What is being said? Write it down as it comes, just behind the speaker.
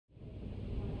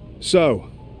So,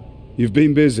 you've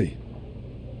been busy.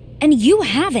 And you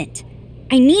haven't.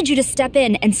 I need you to step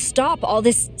in and stop all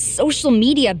this social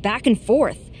media back and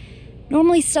forth.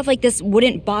 Normally stuff like this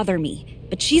wouldn't bother me,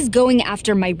 but she's going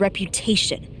after my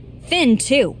reputation. Finn,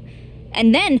 too.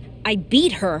 And then I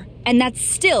beat her, and that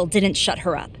still didn't shut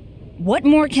her up. What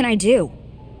more can I do?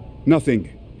 Nothing.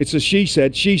 It's a she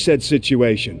said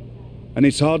situation. And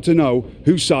it's hard to know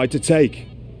whose side to take.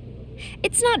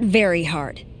 It's not very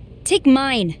hard. Take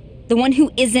mine, the one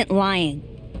who isn't lying.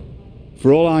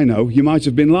 For all I know, you might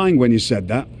have been lying when you said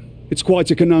that. It's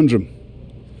quite a conundrum.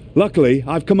 Luckily,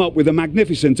 I've come up with a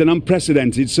magnificent and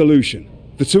unprecedented solution.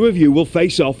 The two of you will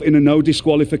face off in a no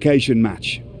disqualification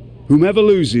match. Whomever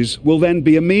loses will then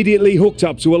be immediately hooked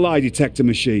up to a lie detector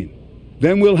machine.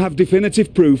 Then we'll have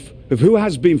definitive proof of who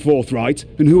has been forthright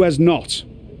and who has not.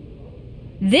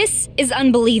 This is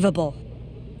unbelievable.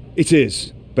 It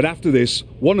is, but after this,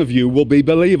 one of you will be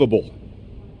believable.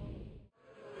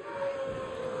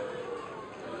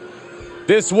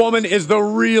 This woman is the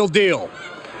real deal.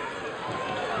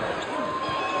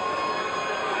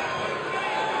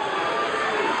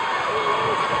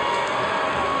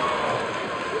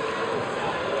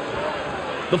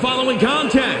 The following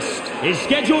contest is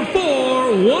scheduled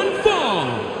for one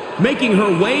fall. Making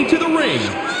her way to the ring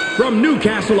from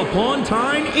Newcastle upon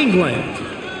Tyne, England,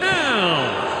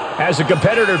 Elle. As a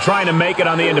competitor trying to make it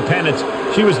on the independents,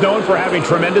 she was known for having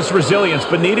tremendous resilience,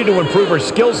 but needed to improve her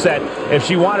skill set if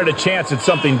she wanted a chance at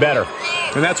something better.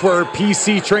 And that's where her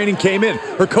PC training came in.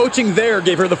 Her coaching there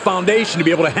gave her the foundation to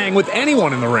be able to hang with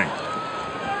anyone in the ring.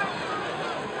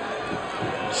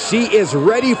 She is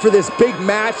ready for this big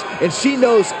match, and she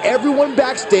knows everyone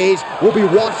backstage will be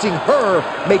watching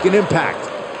her make an impact.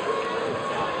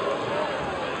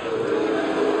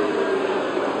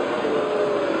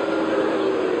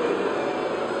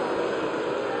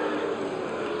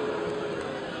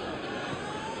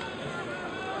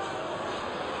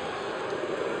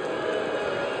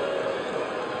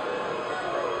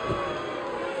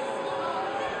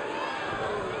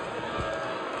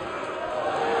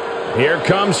 Here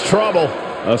comes trouble.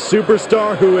 A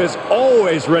superstar who is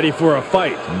always ready for a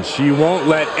fight, and she won't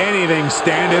let anything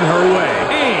stand in her way.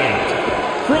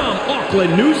 And from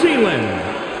Auckland, New Zealand,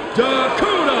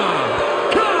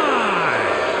 Dakota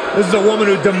Kai. This is a woman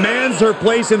who demands her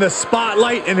place in the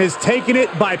spotlight and has taken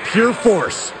it by pure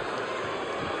force.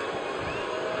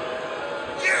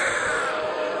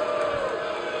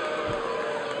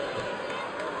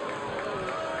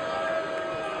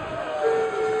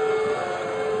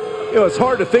 You know, it's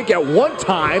hard to think at one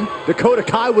time Dakota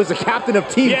Kai was the captain of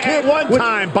Team Kick. At one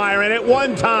time, Byron, at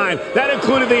one time. That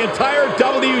included the entire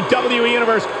WWE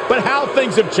Universe, but how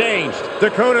things have changed.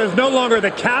 Dakota is no longer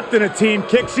the captain of Team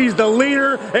Kick. She's the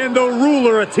leader and the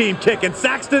ruler of Team Kick. And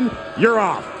Saxton, you're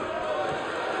off.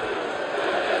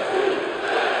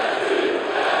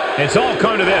 It's all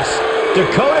come to this.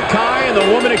 Dakota Kai and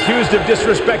the woman accused of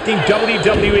disrespecting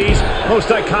WWE's most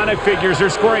iconic figures are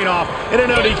squaring off in an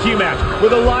ODQ match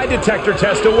with a lie detector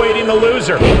test awaiting the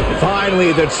loser.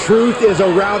 Finally, the truth is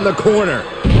around the corner.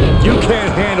 You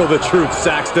can't handle the truth,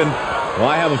 Saxton. Well,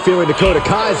 I have a feeling Dakota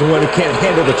Kai is the one who can't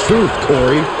handle the truth,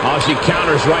 Corey. Oh, she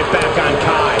counters right back on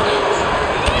Kai.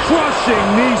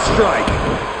 Crushing knee strike.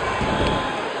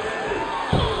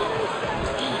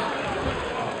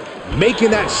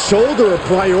 Making that shoulder a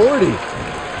priority.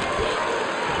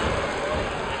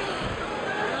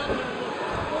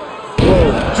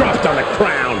 Whoa, dropped on the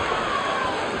crown.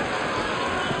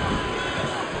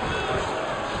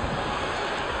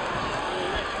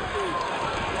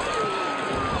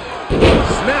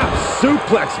 Snap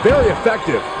suplex, very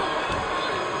effective.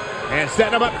 And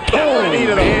setting him up. Oh, knee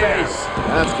to the face.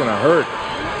 That's gonna hurt.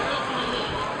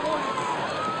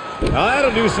 Now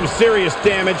that'll do some serious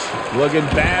damage. Looking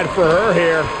bad for her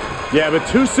here. Yeah, but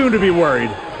too soon to be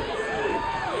worried.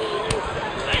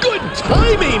 Good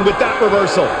timing with that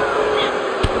reversal.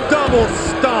 Double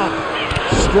stomp.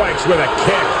 Strikes with a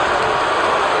kick.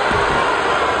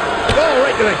 Oh,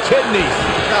 right to the kidneys.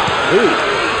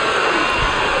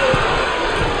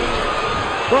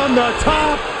 From the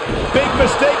top. Big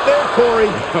mistake there,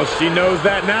 Corey. Well, she knows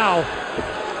that now.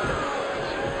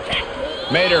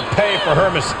 Made her pay for her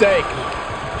mistake.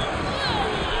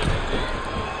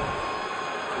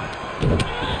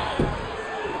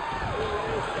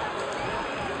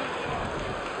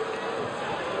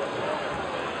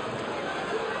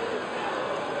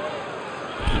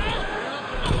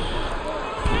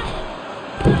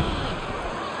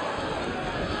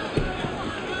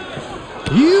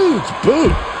 Huge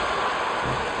boot.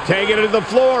 Taking it to the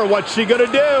floor. What's she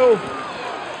gonna do?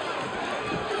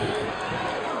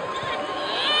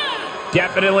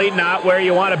 Definitely not where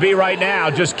you want to be right now.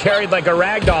 Just carried like a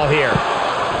rag doll here.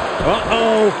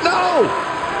 Uh-oh. No!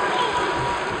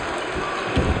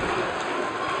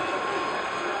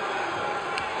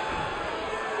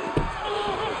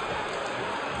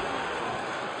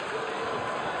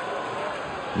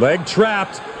 Leg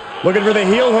trapped. Looking for the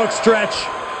heel hook stretch.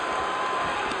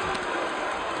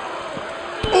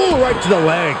 Oh, right to the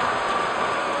leg.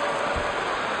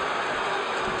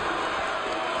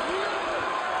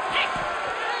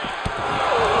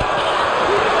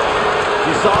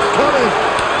 You saw it coming.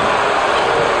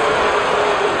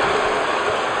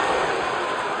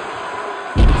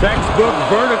 Textbook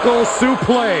vertical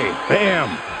suplex. Bam.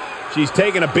 She's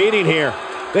taking a beating here.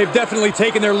 They've definitely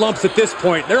taken their lumps at this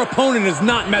point. Their opponent is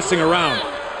not messing around.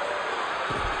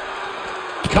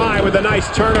 Kai with a nice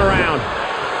turnaround.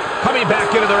 Coming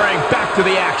back into the ring, back to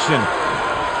the action.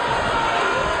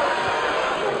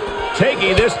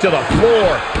 Taking this to the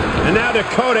floor. And now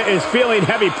Dakota is feeling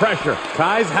heavy pressure.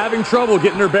 Kai's having trouble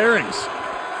getting her bearings.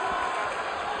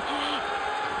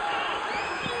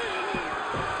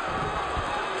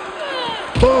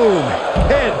 Boom!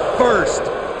 Head first.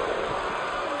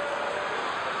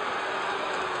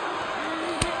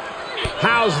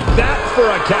 How's that for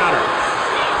a counter?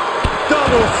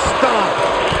 Double stomp.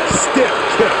 Stiff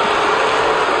kick.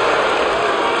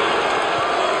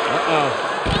 Uh-oh.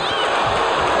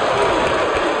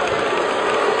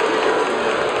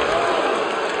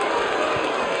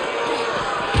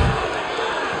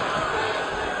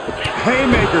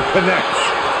 Haymaker connects.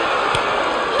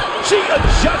 She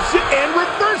adjusts it and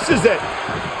reverses it.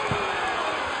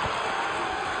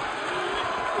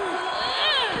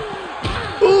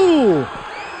 Ooh!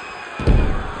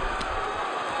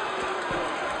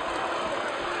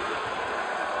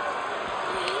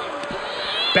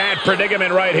 Bad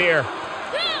predicament right here.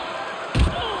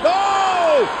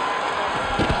 No!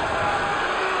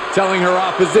 Telling her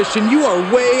opposition, you are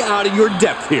way out of your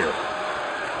depth here.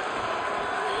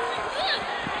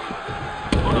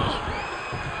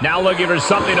 Now looking for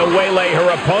something to waylay her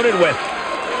opponent with.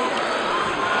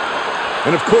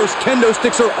 And of course, kendo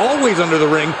sticks are always under the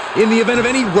ring in the event of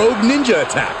any rogue ninja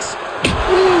attacks.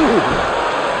 Ooh!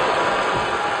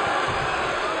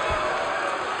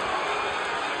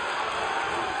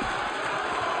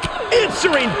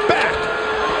 Answering back.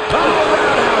 Oh,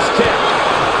 roundhouse kick.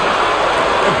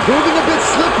 And proving a bit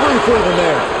slippery for them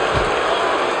there.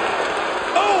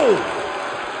 Oh!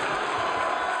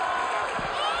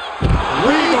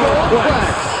 Regal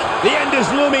press. The end is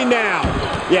looming now.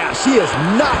 Yeah, she is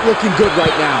not looking good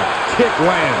right now. Kick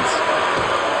lands.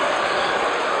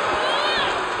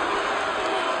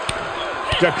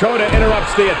 Dakota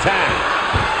interrupts the attack.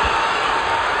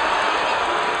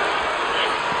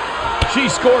 She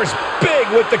scores big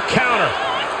with the counter.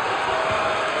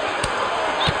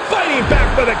 Fighting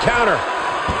back with a counter.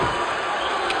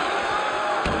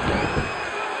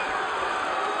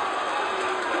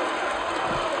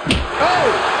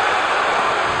 Oh!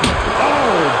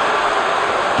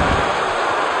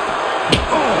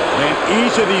 And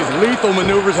each of these lethal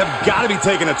maneuvers have got to be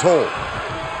taking a toll.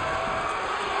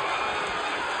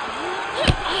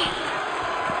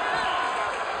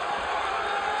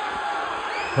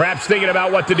 Perhaps thinking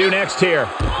about what to do next here.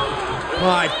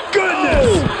 My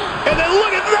goodness! And then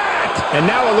look at that! And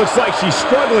now it looks like she's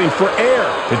struggling for air.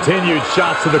 Continued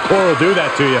shots to the core will do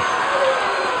that to you.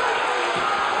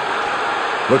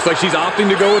 Looks like she's opting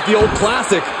to go with the old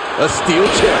classic, a steel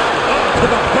chair. Up to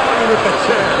the bottom with the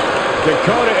chair.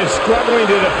 Dakota is struggling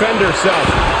to defend herself.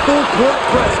 Full court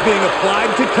press being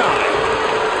applied to Kai.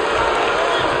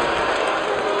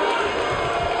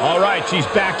 All right, she's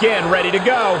back in, ready to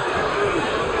go.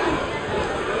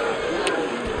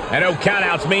 And no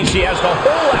countouts means she has the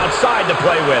whole outside to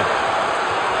play with.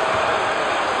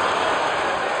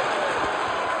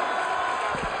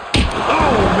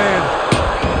 Oh, man.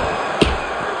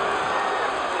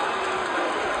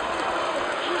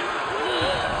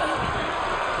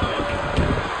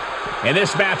 And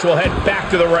this match will head back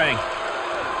to the ring.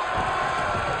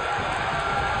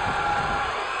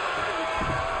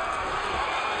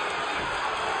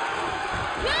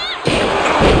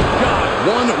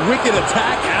 One wicked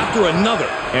attack after another.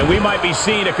 And we might be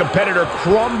seeing a competitor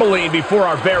crumbling before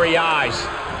our very eyes.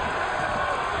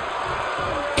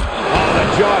 Oh, the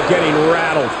jaw getting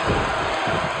rattled.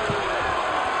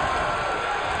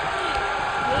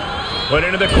 Put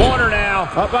into the corner now.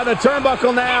 Up on the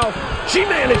turnbuckle now. She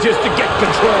manages to get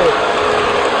control.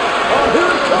 Oh, here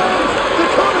it comes.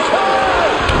 Dakota's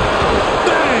high.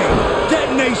 Bang.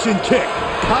 Detonation kick.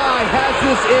 Kai has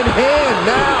this in hand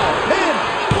now. Pin.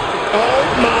 Oh,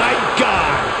 my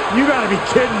God. You gotta be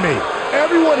kidding me.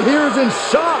 Everyone here is in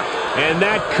shock. And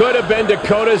that could have been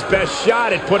Dakota's best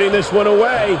shot at putting this one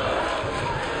away.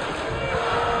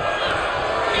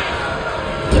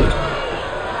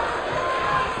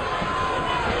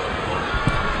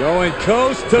 Going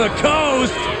coast to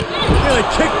coast. Really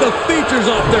kicked the features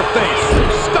off their face.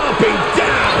 Stomping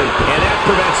down. And that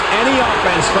prevents any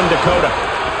offense from Dakota.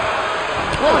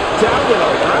 Brought down with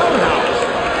a roundhouse.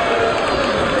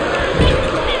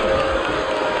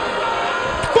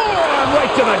 Forearm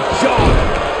right to the jaw.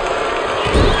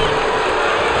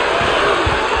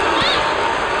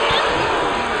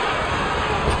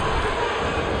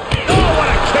 Oh, what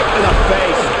a kick to the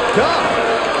face. Tough.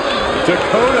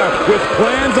 Dakota with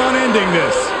plans on ending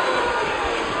this.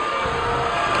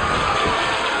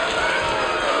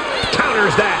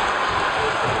 Counters that.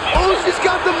 Oh, she's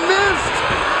got the mist.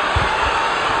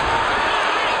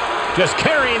 Just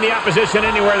carrying the opposition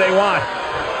anywhere they want.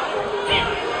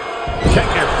 Check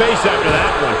their face after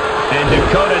that one. And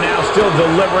Dakota now still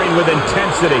delivering with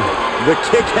intensity. The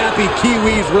kick-happy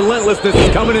Kiwi's relentlessness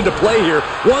is coming into play here.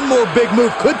 One more big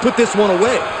move could put this one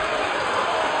away.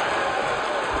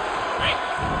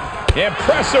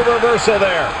 Impressive reversal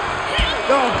there.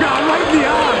 Oh, God, right in the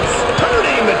eyes.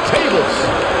 Turning the tables.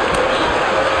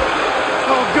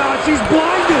 Oh, God, she's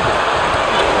blinded.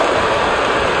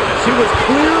 She was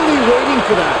clearly waiting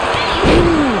for that.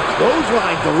 Ooh,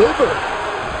 clothesline delivered.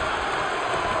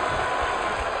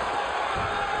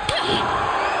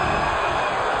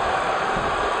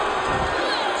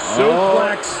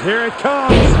 Suplex, here it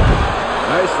comes.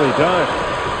 Nicely done.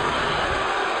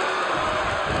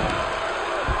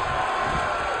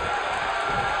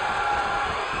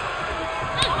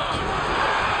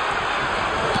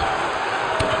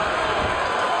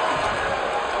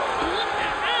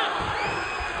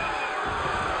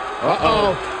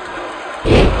 Uh-oh.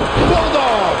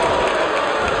 Bulldog.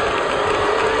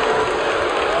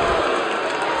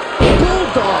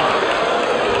 Bulldog.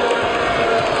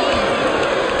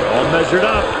 All measured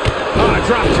up. Ah,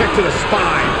 drop kick to the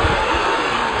spine.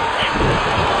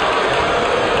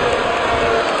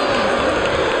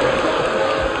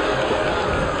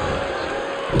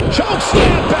 Choke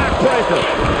slam backbreaker.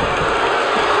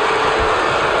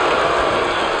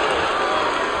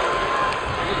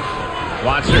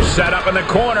 Wants her set up in the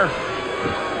corner.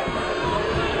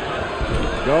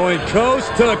 Going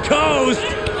coast to coast.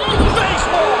 Face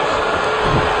wash.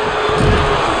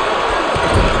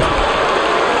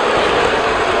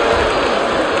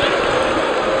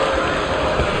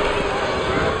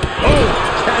 Oh,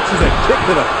 catches a kick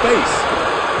to the face.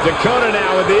 Dakota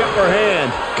now with the upper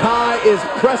hand. Kai is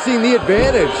pressing the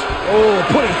advantage. Oh,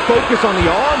 putting focus on the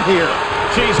arm here.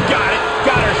 She's got it.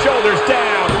 Got her shoulders down.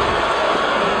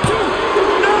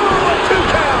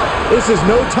 This is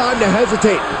no time to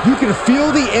hesitate. You can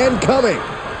feel the end coming.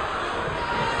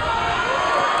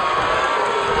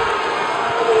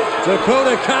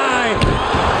 Dakota Kai.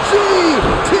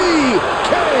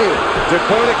 GTK.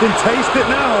 Dakota can taste it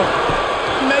now.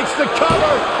 Makes the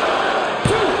cover.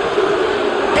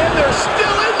 And they're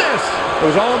still in this. It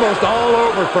was almost all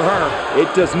over for her. It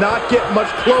does not get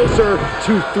much closer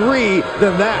to 3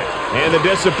 than that. And the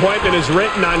disappointment is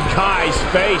written on Kai's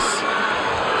face.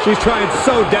 She's trying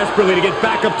so desperately to get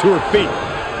back up to her feet.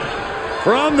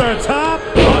 From the top.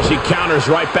 Oh, she counters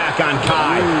right back on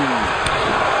Kai.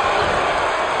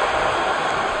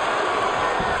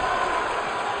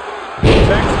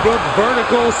 Textbook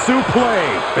vertical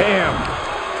suplex. Bam.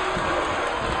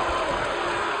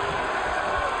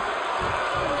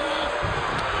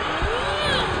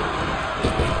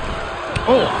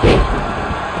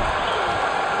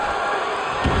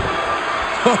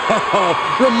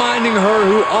 Reminding her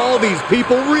who all these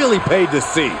people really paid to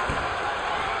see.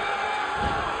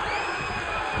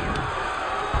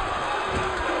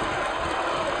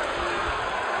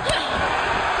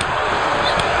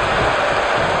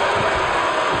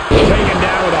 Taken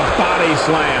down with a body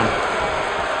slam.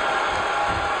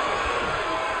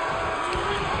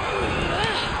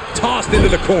 Tossed into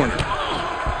the corner.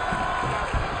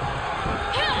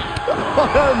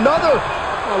 Another.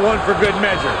 One for good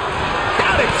measure.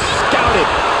 Scouted.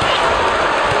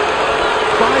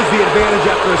 Finds the advantage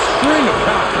after a string of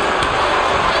counters.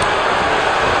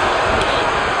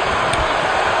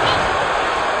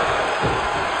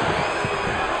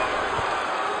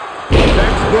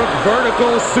 Textbook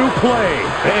vertical suplex.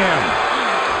 Bam.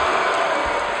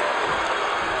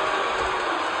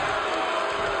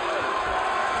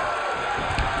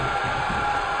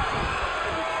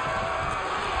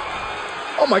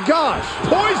 Oh my gosh.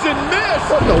 Poison miss.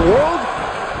 What in the world?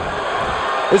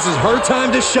 This is her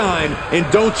time to shine, and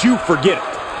don't you forget it.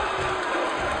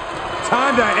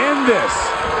 Time to end this.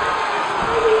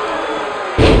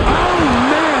 Oh!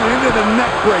 a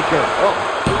neck breaker. Oh,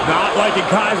 not liking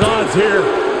Kai's odds here.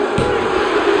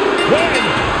 Win!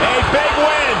 A big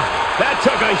win! That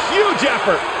took a huge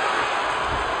effort.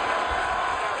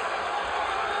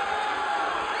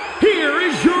 Here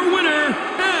is your winner,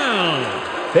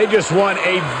 Al. They just won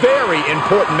a very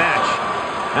important match.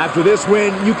 After this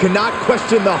win, you cannot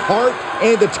question the heart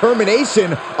and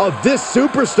determination of this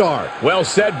superstar. Well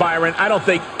said, Byron. I don't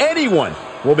think anyone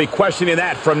will be questioning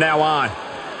that from now on.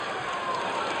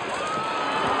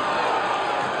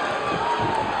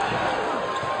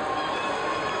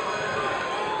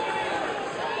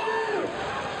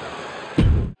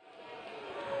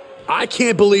 I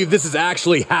can't believe this is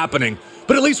actually happening,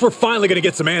 but at least we're finally going to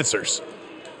get some answers.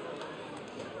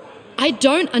 I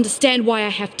don't understand why I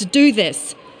have to do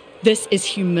this. This is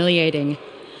humiliating.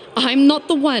 I'm not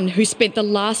the one who spent the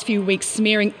last few weeks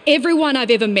smearing everyone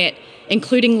I've ever met,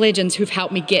 including legends who've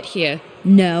helped me get here.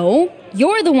 No,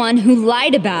 you're the one who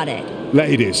lied about it.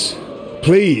 Ladies,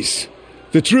 please.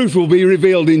 The truth will be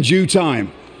revealed in due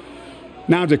time.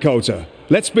 Now, Dakota,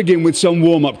 let's begin with some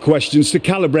warm-up questions to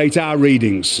calibrate our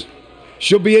readings.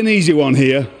 Should be an easy one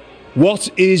here. What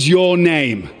is your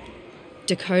name?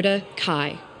 Dakota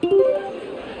Kai.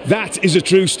 That is a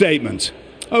true statement.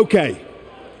 Okay.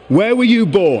 Where were you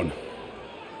born?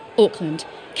 Auckland.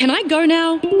 Can I go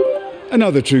now?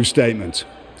 Another true statement.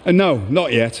 And no,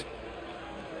 not yet.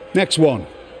 Next one.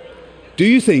 Do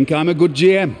you think I'm a good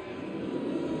GM?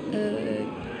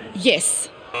 Yes.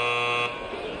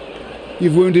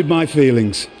 You've wounded my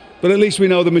feelings, but at least we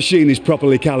know the machine is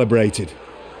properly calibrated.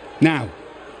 Now,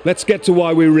 let's get to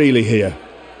why we're really here.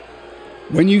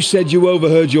 When you said you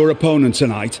overheard your opponent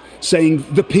tonight saying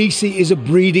the PC is a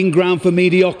breeding ground for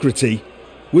mediocrity,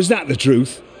 was that the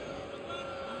truth?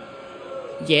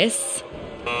 Yes.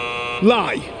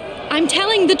 Lie. I'm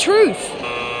telling the truth.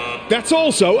 That's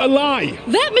also a lie.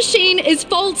 That machine is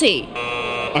faulty.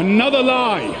 Another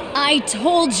lie. I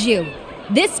told you.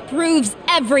 This proves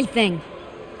everything.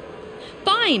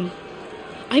 Fine.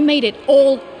 I made it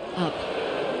all up.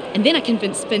 And then I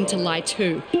convinced Finn to lie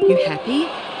too. You happy?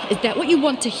 Is that what you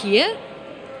want to hear?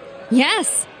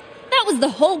 Yes. That was the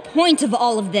whole point of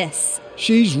all of this.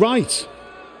 She's right.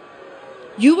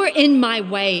 You were in my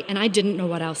way and I didn't know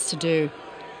what else to do.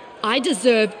 I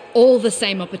deserve all the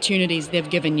same opportunities they've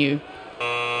given you.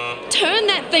 Turn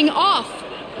that thing off!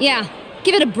 Yeah,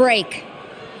 give it a break.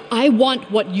 I want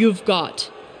what you've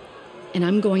got. And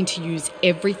I'm going to use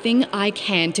everything I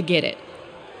can to get it.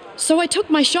 So I took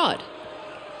my shot.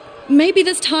 Maybe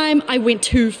this time I went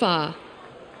too far.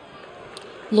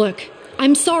 Look,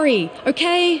 I'm sorry,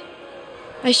 okay?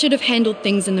 I should have handled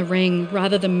things in the ring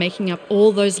rather than making up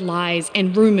all those lies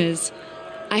and rumors.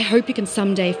 I hope you can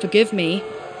someday forgive me.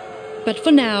 But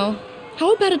for now,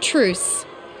 how about a truce?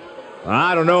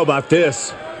 I don't know about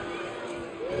this.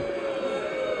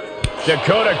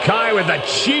 Dakota Kai with a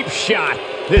cheap shot.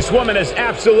 This woman has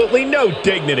absolutely no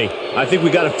dignity. I think we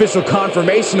got official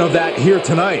confirmation of that here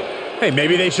tonight. Hey,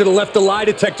 maybe they should have left the lie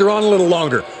detector on a little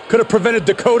longer. Could have prevented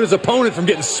Dakota's opponent from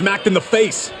getting smacked in the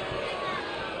face.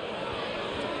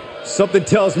 Something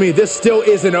tells me this still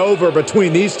isn't over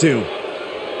between these two.